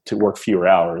to work fewer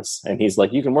hours. And he's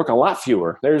like, you can work a lot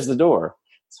fewer. There's the door.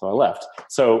 So I left.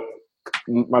 So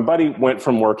my buddy went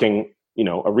from working,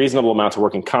 a reasonable amount to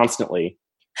working constantly.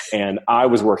 And I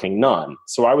was working none.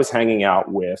 So I was hanging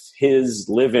out with his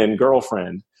live-in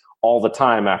girlfriend all the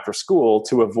time after school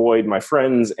to avoid my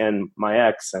friends and my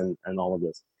ex and all of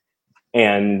this.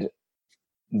 And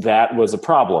that was a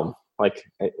problem. Like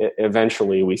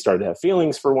eventually we started to have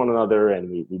feelings for one another and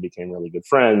we became really good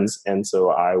friends. And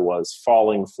so I was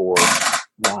falling for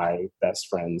my best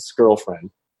friend's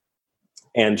girlfriend.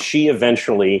 And she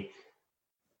eventually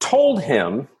told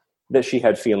him that she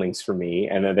had feelings for me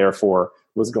and that therefore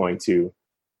was going to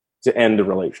end the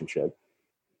relationship.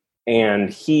 And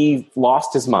he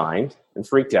lost his mind and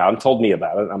freaked out and told me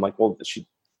about it. I'm like, well,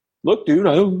 look,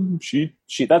 dude, she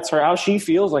that's how she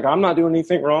feels. Like, I'm not doing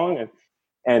anything wrong.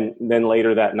 And then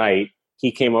later that night,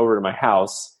 he came over to my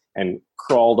house and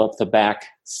crawled up the back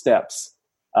steps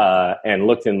and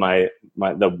looked in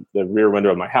the rear window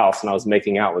of my house. And I was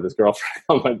making out with his girlfriend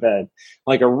on my bed,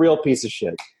 like a real piece of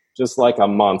shit, just like a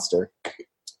monster.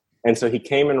 And so he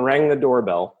came and rang the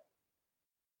doorbell.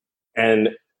 And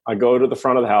I go to the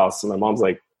front of the house, and my mom's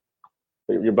like,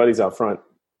 your buddy's out front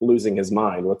losing his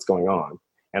mind. What's going on?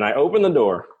 And I open the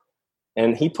door,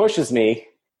 and he pushes me.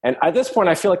 And at this point,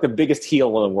 I feel like the biggest heel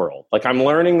in the world. Like, I'm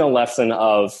learning the lesson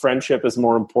of friendship is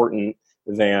more important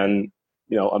than,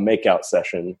 a makeout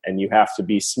session, and you have to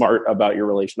be smart about your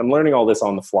relation. I'm learning all this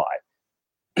on the fly.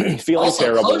 Feeling also,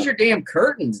 terrible. Close your damn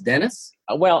curtains, Dennis.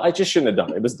 Well, I just shouldn't have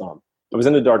done it. It was dumb. I was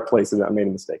in a dark place, and I made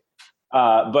a mistake.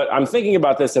 But I'm thinking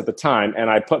about this at the time, and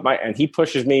and he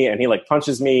pushes me, and he like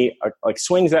punches me, like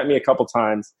swings at me a couple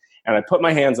times, and I put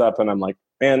my hands up, and I'm like,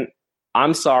 man,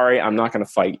 I'm sorry, I'm not going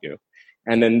to fight you.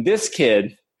 And then this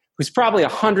kid, who's probably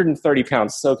 130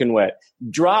 pounds soaking wet,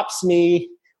 drops me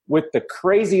with the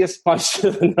craziest punch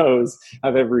to the nose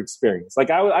I've ever experienced.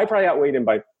 Like I probably outweighed him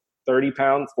by 30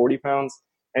 pounds, 40 pounds,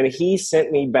 and he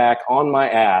sent me back on my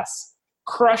ass,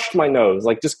 crushed my nose,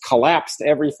 like just collapsed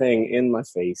everything in my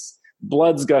face.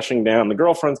 Blood's gushing down. The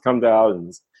girlfriend's come out and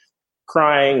is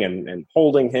crying and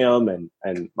holding him.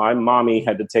 And my mommy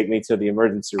had to take me to the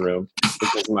emergency room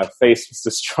because my face was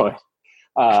destroyed.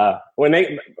 By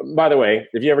the way,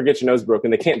 if you ever get your nose broken,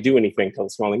 they can't do anything until the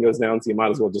swelling goes down. So you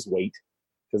might as well just wait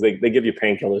because they give you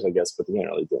painkillers, I guess, but they can't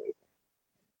really do anything.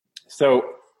 So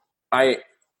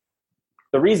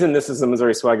the reason this is a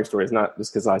Missouri Swagger story is not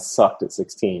just because I sucked at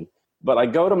 16, but I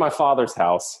go to my father's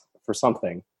house for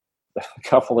something a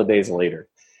couple of days later,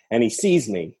 and he sees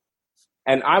me,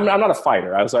 And I'm not a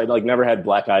fighter. I like never had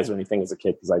black eyes or anything as a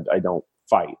kid because I don't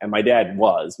fight. And my dad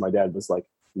was like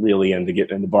really into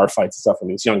getting into bar fights and stuff when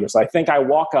he was younger. So I think I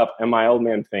walk up and my old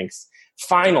man thinks,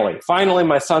 finally,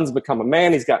 my son's become a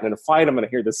man. He's gotten in a fight. I'm going to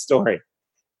hear this story.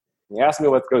 And he asks me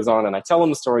what goes on, and I tell him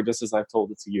the story just as I've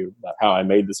told it to you about how I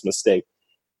made this mistake.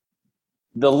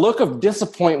 The look of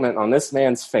disappointment on this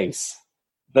man's face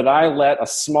that I let a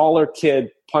smaller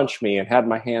kid punch me and had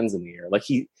my hands in the air. Like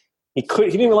he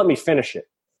didn't even let me finish it.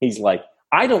 He's like,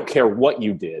 I don't care what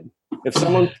you did. If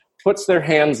someone puts their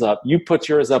hands up, you put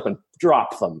yours up and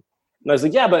drop them. And I was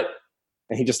like, yeah, but...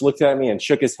 And he just looked at me and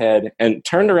shook his head and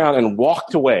turned around and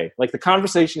walked away. Like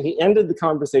he ended the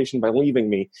conversation by leaving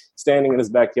me standing in his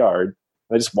backyard.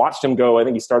 And I just watched him go. I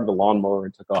think he started the lawnmower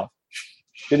and took off.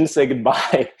 Didn't say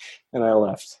goodbye, and I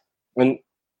left. And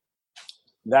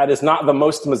that is not the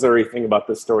most Missouri thing about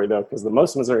this story, though, because the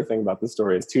most Missouri thing about this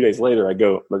story is 2 days later,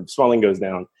 the swelling goes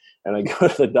down, and I go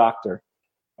to the doctor.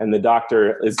 And the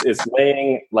doctor is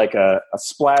laying like a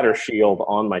splatter shield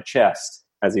on my chest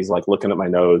as he's like looking at my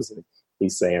nose. And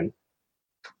he's saying,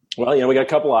 well, we got a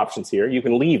couple options here. You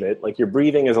can leave it. Like your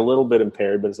breathing is a little bit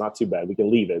impaired, but it's not too bad. We can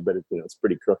leave it, but it's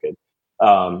pretty crooked.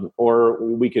 Or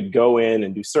we could go in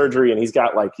and do surgery. And he's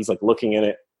looking in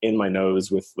it in my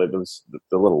nose with the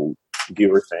little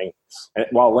viewer thing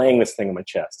while laying this thing on my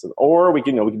chest. Or we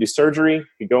could do surgery.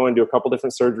 We could go and do a couple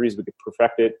different surgeries. We could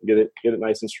perfect it, get it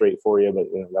nice and straight for you. But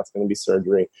that's going to be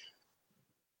surgery.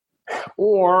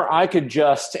 Or I could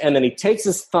and then he takes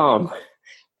his thumb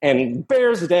and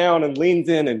bears down and leans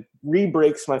in and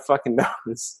re-breaks my fucking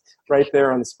nose right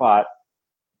there on the spot.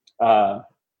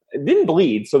 It didn't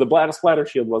bleed, so the splatter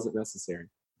shield wasn't necessary.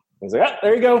 I was like,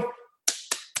 there you go.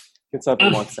 Gets up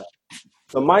and walks out.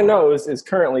 So my nose is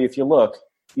currently, if you look,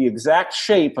 the exact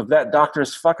shape of that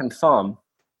doctor's fucking thumb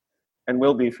and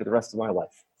will be for the rest of my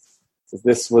life. So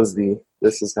this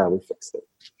is how we fixed it.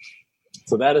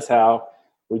 So that is how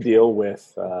we deal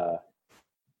with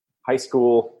high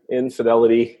school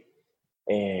infidelity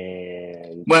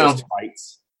and fist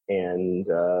fights and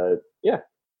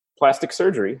plastic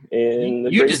surgery.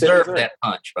 You deserved that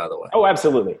punch, by the way. Oh,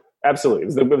 absolutely.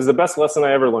 It was the best lesson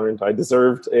I ever learned. I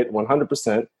deserved it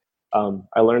 100%.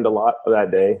 I learned a lot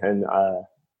that day, and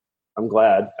I'm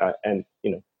glad. And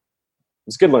it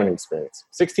was a good learning experience.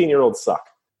 16-year-olds suck.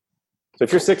 So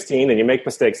if you're 16 and you make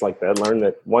mistakes like that, learn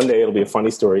that one day it'll be a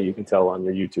funny story you can tell on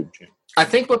your YouTube channel. I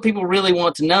think what people really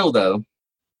want to know, though,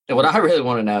 and what I really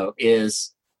want to know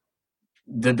is,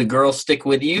 did the girl stick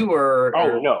with you or?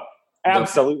 Oh, no.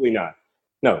 Absolutely not.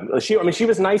 No. She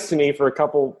was nice to me for a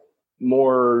couple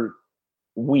more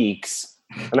weeks,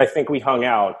 and I think we hung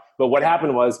out. But what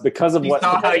happened was because of you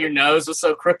saw how your nose was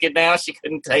so crooked now, she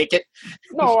couldn't take it?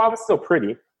 No, I was still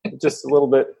pretty. Just a little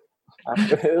bit.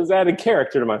 It was added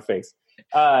character to my face.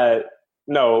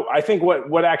 No, I think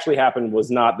what actually happened was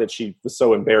not that she was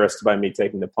so embarrassed by me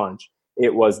taking the punch.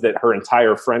 It was that her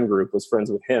entire friend group was friends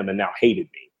with him and now hated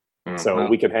me. Mm-hmm. So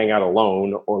we could hang out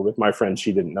alone or with my friends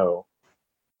she didn't know.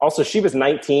 Also, she was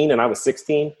 19 and I was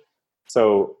 16.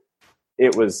 So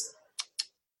it was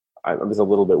a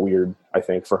little bit weird, I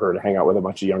think, for her to hang out with a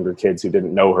bunch of younger kids who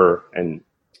didn't know her and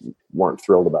weren't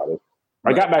thrilled about it.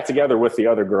 Right. I got back together with the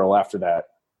other girl after that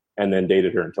and then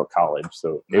dated her until college.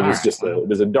 So it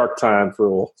was a dark time for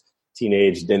old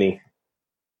teenage Denny.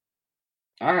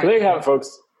 All right. So there you have it,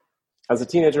 folks. As a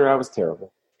teenager, I was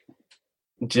terrible.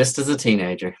 Just as a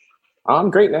teenager.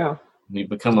 I'm great now. You've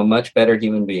become a much better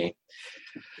human being.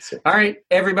 All right,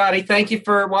 everybody, thank you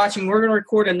for watching. We're going to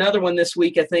record another one this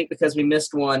week, I think, because we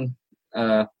missed one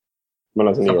a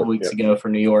couple weeks ago for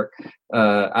New York.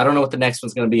 I don't know what the next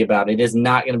one's going to be about. It is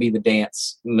not going to be the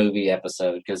dance movie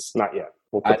episode because not yet.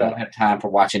 I don't have time for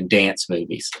watching dance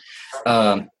movies.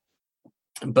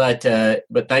 But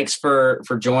thanks for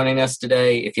joining us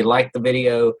today. If you like the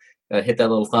video, hit that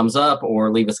little thumbs up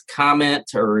or leave us a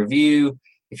comment or a review.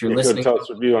 If you're listening, tell us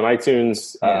a review on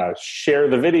iTunes. Share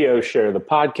the video, share the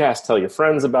podcast, tell your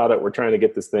friends about it. We're trying to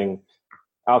get this thing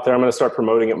out there. I'm going to start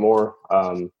promoting it more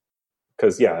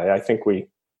because I think we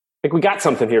got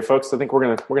something here, folks. I think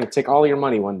we're gonna take all your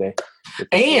money one day.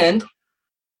 And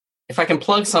if I can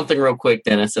plug something real quick,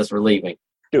 Dennis, as we're leaving,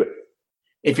 do it.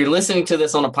 If you're listening to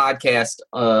this on a podcast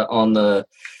on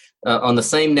the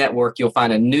same network, you'll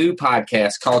find a new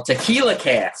podcast called Tequila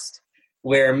Cast,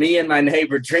 where me and my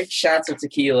neighbor drink shots of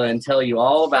tequila and tell you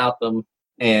all about them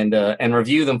and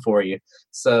review them for you.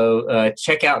 So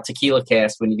check out Tequila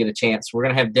Cast when you get a chance. We're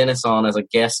going to have Dennis on as a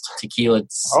guest tequila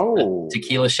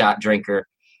shot drinker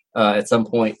at some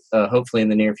point, hopefully in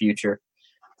the near future.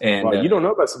 And well, you don't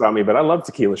know this about me, but I love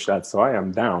tequila shots, so I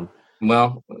am down.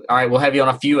 Well, all right, we'll have you on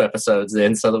a few episodes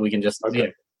then so that we can just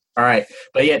All right.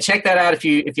 But yeah, check that out if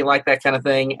you like that kind of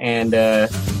thing. And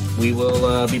we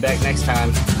will be back next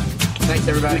time. Thanks,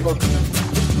 everybody.